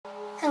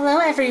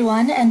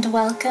everyone, and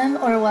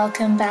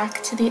welcome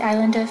back to the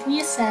island of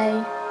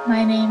Musei.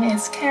 My name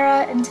is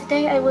Kara, and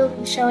today I will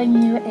be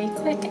showing you a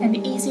quick and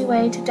easy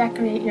way to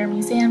decorate your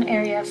museum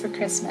area for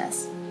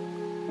Christmas.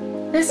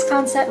 This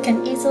concept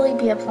can easily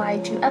be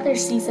applied to other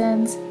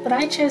seasons, but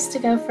I chose to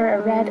go for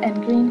a red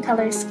and green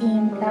color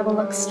scheme that will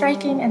look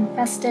striking and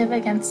festive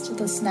against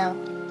the snow.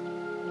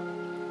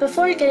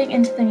 Before getting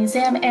into the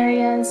museum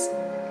areas,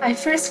 I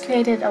first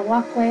created a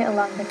walkway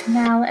along the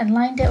canal and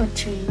lined it with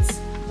trees.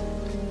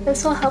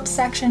 This will help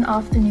section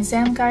off the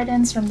museum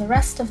gardens from the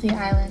rest of the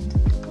island.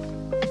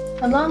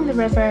 Along the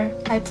river,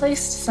 I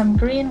placed some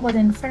green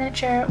wooden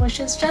furniture, which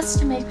is just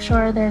to make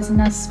sure there's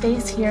enough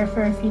space here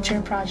for a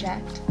future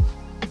project.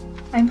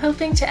 I'm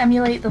hoping to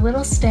emulate the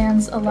little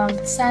stands along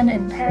the Seine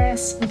in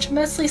Paris, which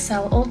mostly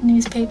sell old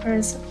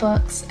newspapers,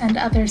 books, and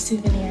other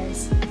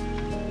souvenirs.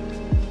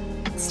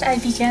 Next, I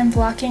began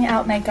blocking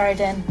out my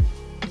garden.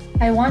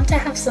 I want to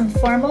have some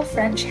formal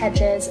French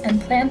hedges and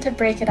plan to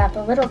break it up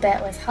a little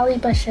bit with holly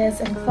bushes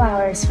and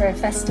flowers for a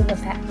festive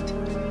effect.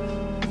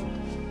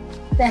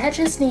 The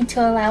hedges need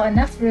to allow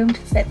enough room to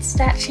fit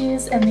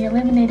statues and the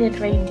illuminated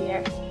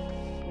reindeer.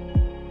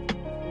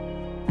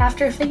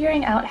 After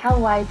figuring out how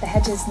wide the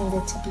hedges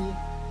needed to be,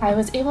 I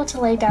was able to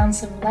lay down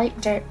some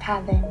light dirt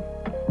pathing.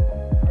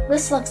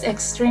 This looks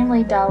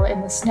extremely dull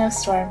in the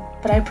snowstorm,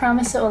 but I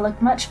promise it will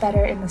look much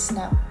better in the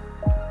snow.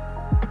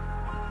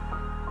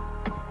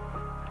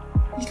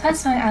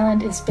 Because my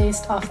island is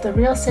based off the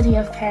real city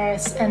of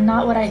Paris and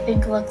not what I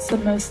think looks the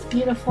most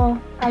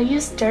beautiful, I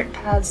used dirt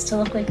paths to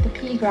look like the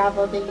pea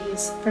gravel they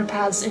use for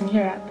paths in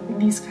Europe in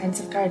these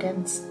kinds of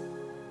gardens.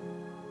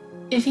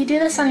 If you do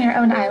this on your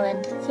own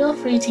island, feel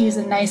free to use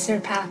a nicer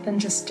path than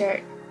just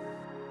dirt.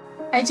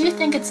 I do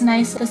think it's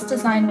nice this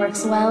design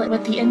works well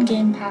with the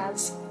in-game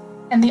paths,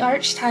 and the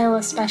arch tile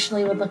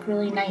especially would look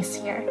really nice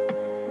here.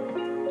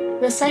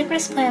 The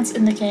cypress plants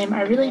in the game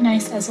are really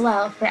nice as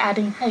well for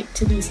adding height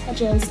to these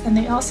hedges, and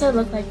they also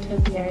look like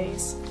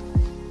topiaries.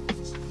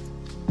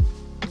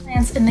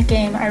 Plants in the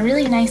game are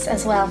really nice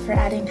as well for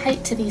adding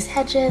height to these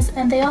hedges,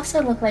 and they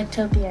also look like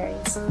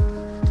topiaries.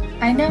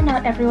 I know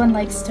not everyone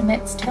likes to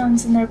mix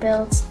tones in their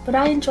builds, but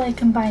I enjoy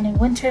combining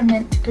winter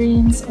mint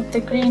greens with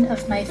the green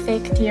of my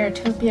fake deer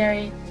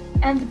topiary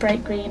and the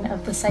bright green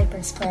of the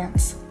cypress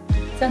plants,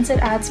 since it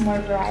adds more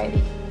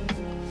variety.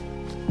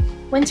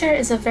 Winter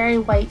is a very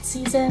white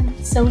season,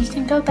 so we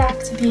can go back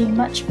to being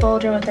much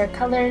bolder with our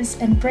colors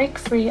and break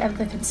free of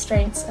the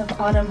constraints of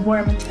autumn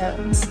warm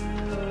tones.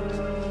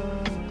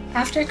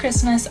 After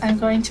Christmas, I'm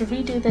going to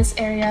redo this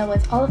area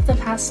with all of the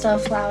pastel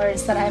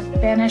flowers that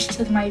I've banished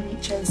to my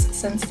beaches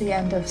since the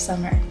end of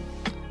summer.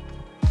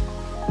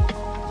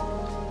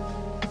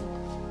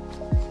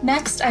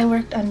 Next, I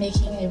worked on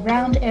making a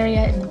round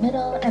area in the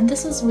middle, and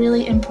this was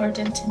really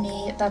important to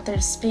me that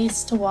there's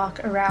space to walk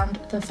around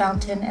the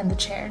fountain and the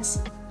chairs.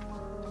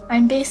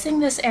 I'm basing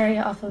this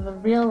area off of a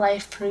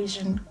real-life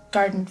Parisian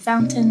garden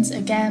fountains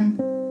again,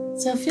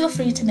 so feel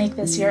free to make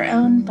this your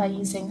own by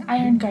using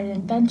iron garden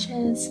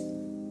benches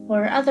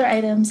or other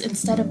items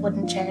instead of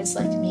wooden chairs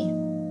like me.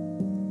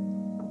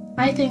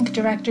 I think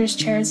director's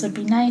chairs would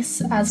be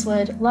nice, as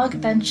would log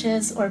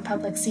benches or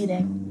public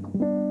seating.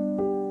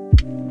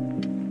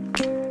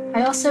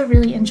 I also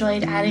really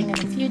enjoyed adding in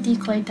a few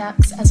decoy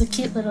ducks as a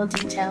cute little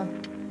detail.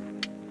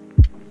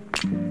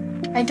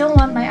 I don't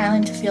want my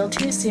island to feel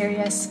too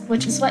serious,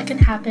 which is what can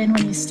happen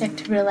when you stick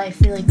to real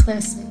life really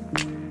closely,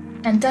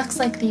 and ducks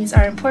like these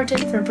are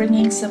important for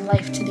bringing some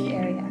life to the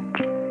area.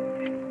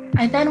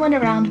 I then went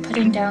around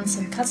putting down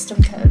some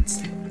custom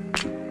codes.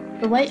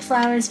 The white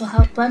flowers will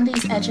help blend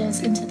these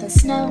edges into the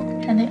snow,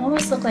 and they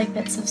almost look like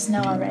bits of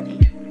snow already.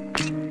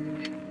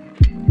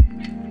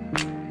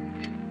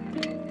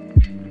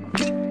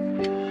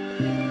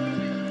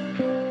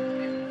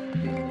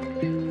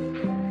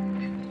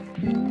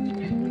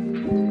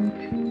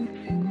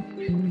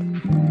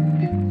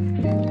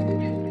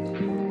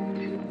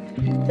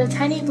 The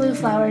tiny blue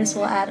flowers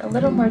will add a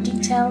little more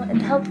detail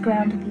and help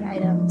ground the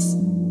items.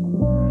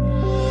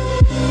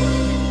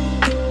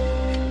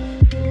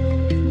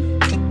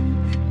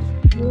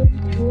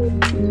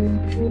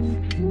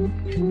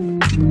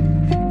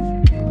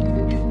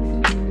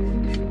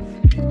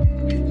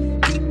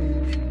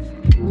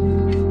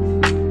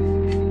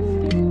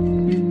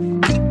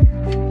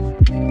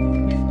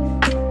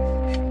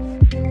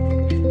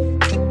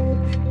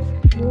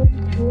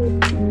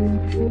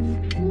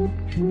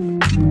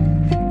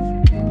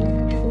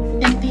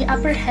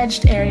 Upper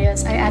hedged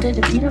areas, I added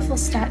a beautiful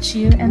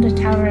statue and a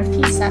Tower of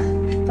Pisa,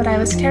 but I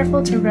was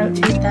careful to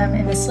rotate them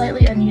in a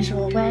slightly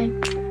unusual way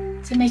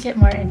to make it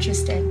more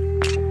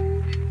interesting.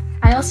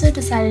 I also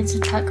decided to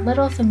tuck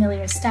little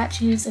familiar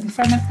statues in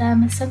front of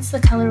them since the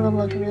color will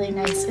look really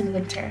nice in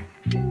winter.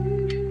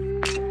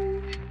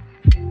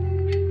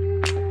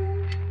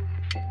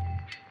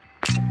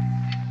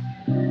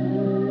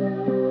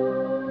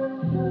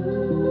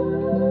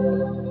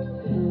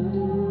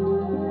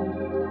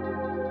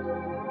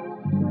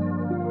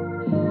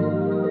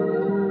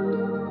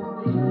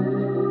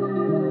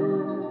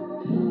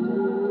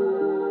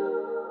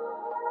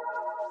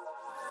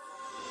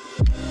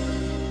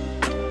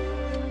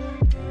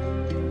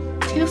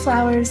 two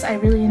flowers I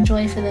really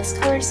enjoy for this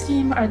color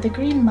scheme are the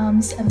green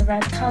mums and the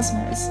red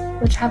cosmos,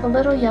 which have a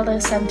little yellow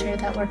center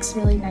that works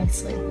really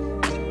nicely.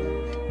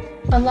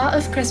 A lot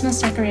of Christmas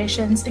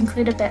decorations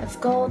include a bit of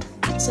gold,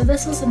 so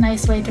this was a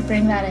nice way to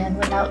bring that in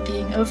without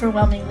being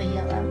overwhelmingly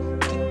yellow.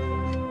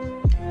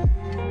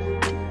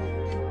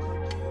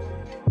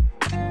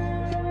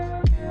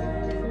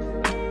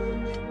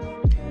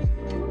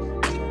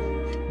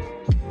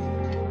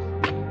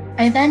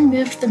 I then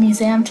moved the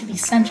museum to be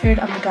centered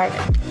on the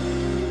garden.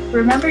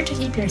 Remember to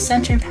keep your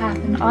center path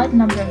an odd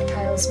number of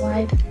tiles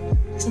wide,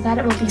 so that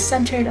it will be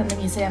centered on the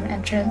museum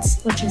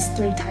entrance, which is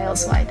 3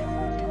 tiles wide.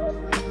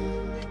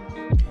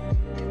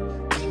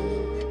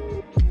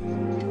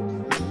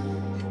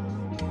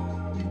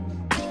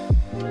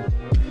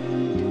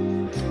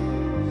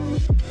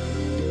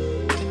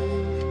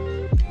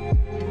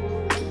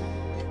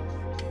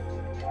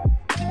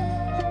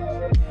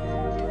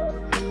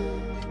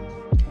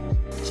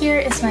 Here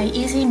is my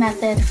easy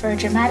method for a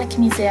dramatic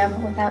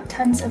museum without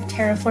tons of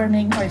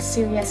terraforming or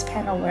serious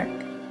panel work.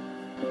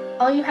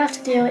 All you have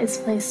to do is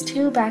place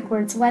 2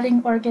 backwards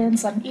wedding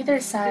organs on either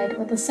side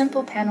with a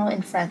simple panel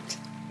in front.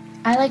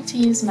 I like to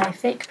use my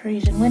fake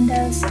Parisian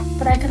windows,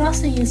 but I could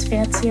also use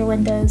fancier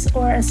windows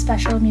or a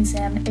special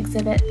museum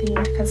exhibit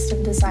themed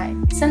custom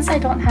design. Since I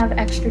don't have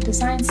extra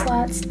design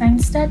slots, I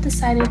instead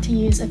decided to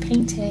use a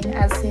painting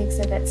as the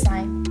exhibit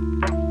sign.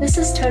 This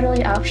is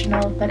totally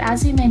optional, but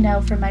as you may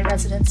know from my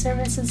resident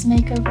services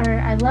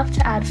makeover, I love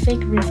to add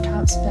fake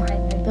rooftops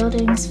behind my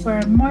buildings for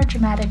a more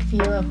dramatic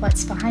view of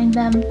what's behind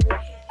them,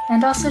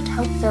 and also to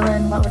help fill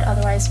in what would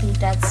otherwise be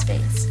dead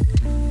space.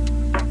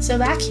 So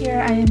back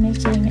here I am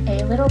making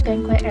a little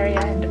banquet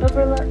area and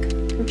overlook,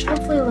 which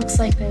hopefully looks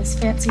like those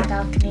fancy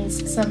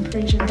balconies some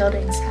Parisian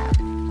buildings have.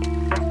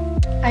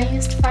 I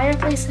used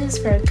fireplaces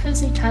for a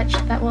cozy touch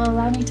that will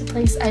allow me to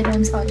place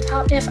items on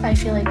top if I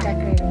feel like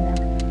decorating them.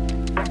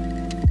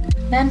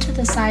 Then to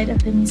the side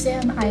of the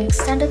museum, I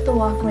extended the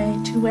walkway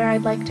to where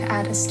I'd like to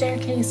add a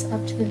staircase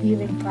up to the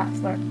viewing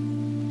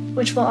platform,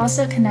 which will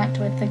also connect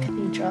with the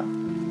cathedral.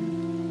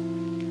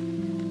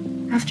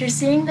 After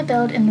seeing the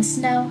build in the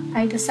snow,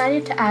 I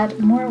decided to add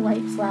more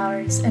white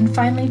flowers and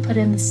finally put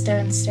in the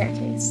stone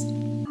staircase.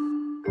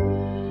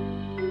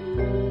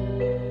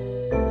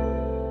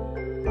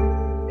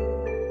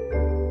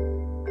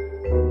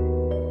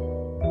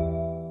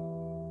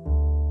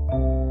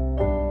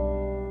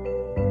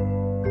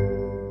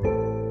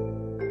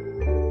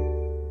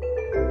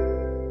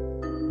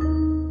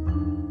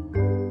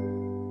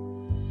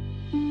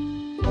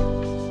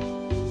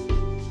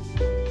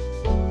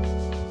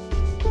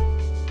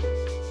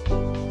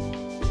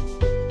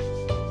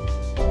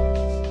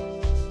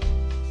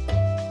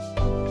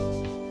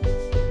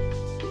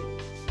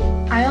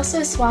 I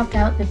also swapped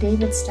out the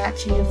David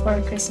statue for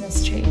a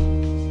Christmas tree.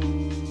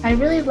 I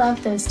really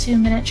love those 2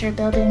 miniature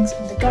buildings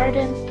in the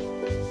garden,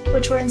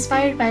 which were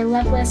inspired by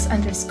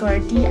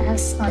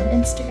Loveless_DS on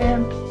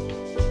Instagram.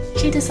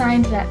 She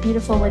designed that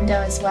beautiful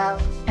window as well,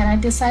 and I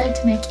decided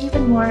to make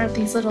even more of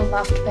these little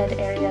loft bed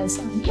areas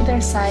on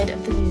either side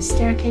of the new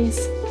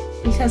staircase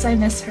because I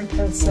miss her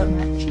posts so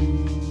much.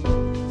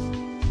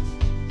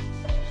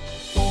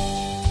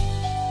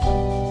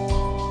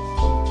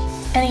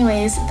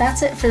 Anyways,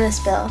 that's it for this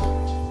build.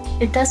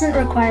 It doesn't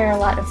require a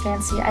lot of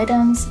fancy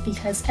items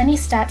because any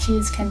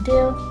statues can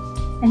do,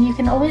 and you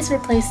can always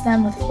replace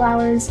them with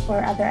flowers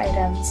or other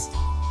items.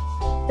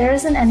 There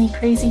isn't any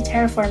crazy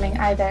terraforming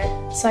either,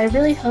 so I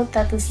really hope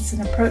that this is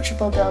an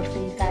approachable build for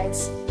you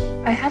guys.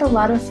 I had a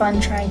lot of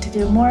fun trying to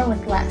do more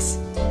with less,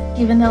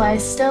 even though I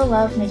still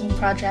love making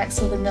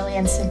projects with a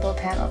million simple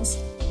panels.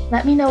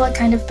 Let me know what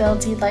kind of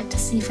builds you'd like to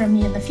see from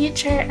me in the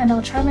future, and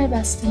I'll try my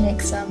best to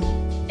make some.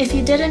 If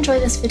you did enjoy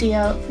this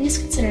video, please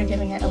consider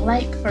giving it a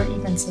like or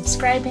even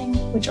subscribing,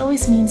 which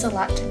always means a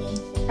lot to me.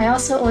 I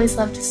also always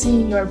love to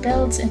see your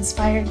builds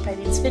inspired by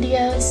these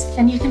videos,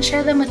 and you can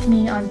share them with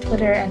me on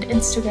Twitter and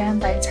Instagram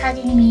by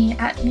tagging me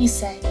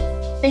 @Muse.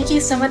 Thank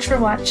you so much for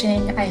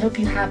watching. I hope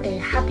you have a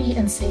happy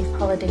and safe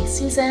holiday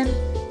season,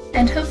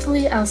 and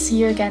hopefully I'll see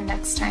you again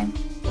next time.